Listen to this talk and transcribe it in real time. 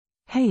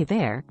Hey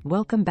there,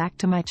 welcome back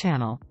to my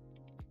channel.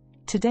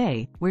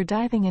 Today, we're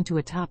diving into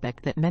a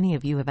topic that many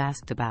of you have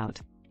asked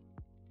about.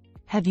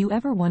 Have you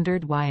ever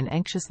wondered why an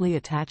anxiously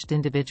attached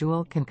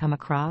individual can come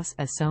across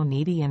as so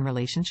needy in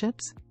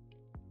relationships?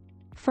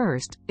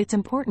 First, it's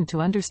important to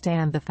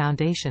understand the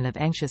foundation of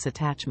anxious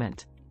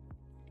attachment.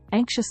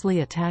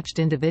 Anxiously attached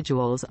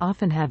individuals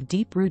often have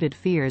deep-rooted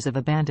fears of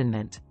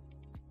abandonment.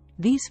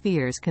 These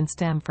fears can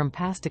stem from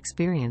past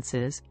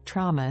experiences,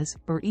 traumas,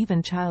 or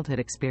even childhood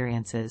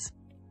experiences.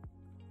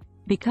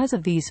 Because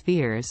of these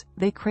fears,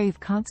 they crave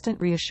constant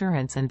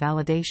reassurance and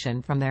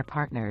validation from their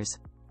partners.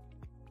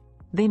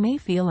 They may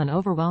feel an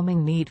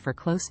overwhelming need for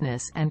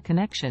closeness and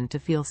connection to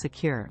feel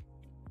secure.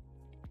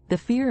 The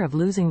fear of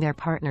losing their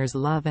partner's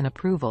love and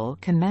approval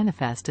can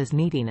manifest as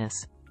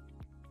neediness.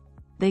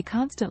 They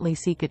constantly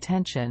seek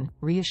attention,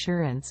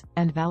 reassurance,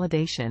 and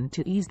validation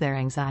to ease their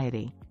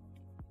anxiety.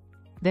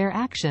 Their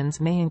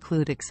actions may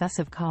include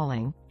excessive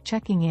calling,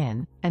 checking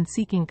in, and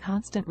seeking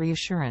constant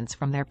reassurance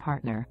from their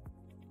partner.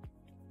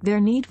 Their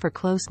need for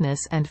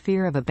closeness and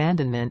fear of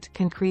abandonment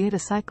can create a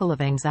cycle of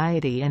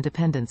anxiety and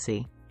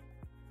dependency.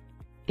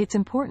 It's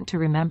important to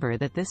remember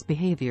that this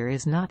behavior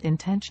is not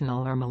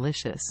intentional or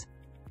malicious.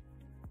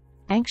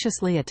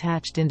 Anxiously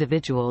attached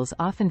individuals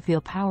often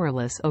feel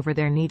powerless over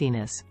their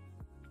neediness.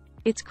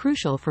 It's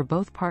crucial for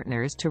both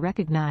partners to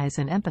recognize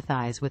and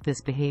empathize with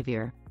this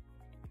behavior.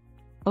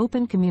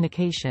 Open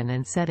communication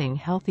and setting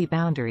healthy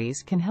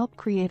boundaries can help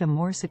create a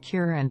more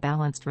secure and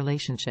balanced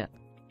relationship.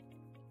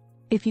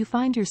 If you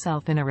find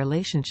yourself in a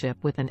relationship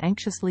with an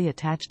anxiously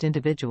attached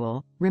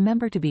individual,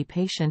 remember to be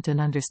patient and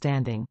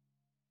understanding.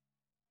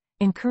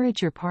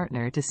 Encourage your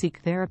partner to seek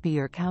therapy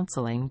or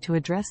counseling to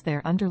address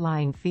their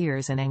underlying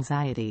fears and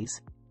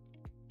anxieties.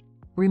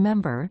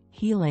 Remember,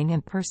 healing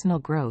and personal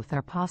growth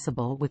are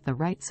possible with the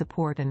right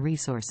support and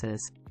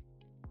resources.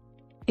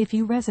 If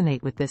you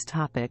resonate with this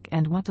topic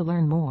and want to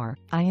learn more,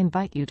 I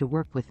invite you to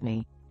work with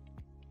me.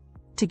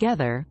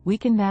 Together, we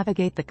can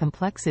navigate the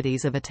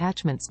complexities of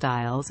attachment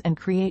styles and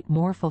create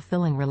more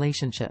fulfilling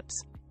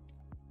relationships.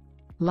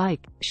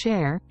 Like,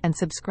 share, and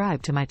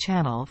subscribe to my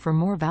channel for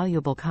more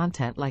valuable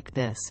content like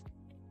this.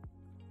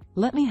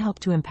 Let me help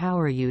to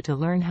empower you to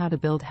learn how to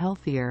build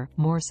healthier,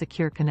 more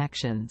secure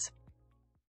connections.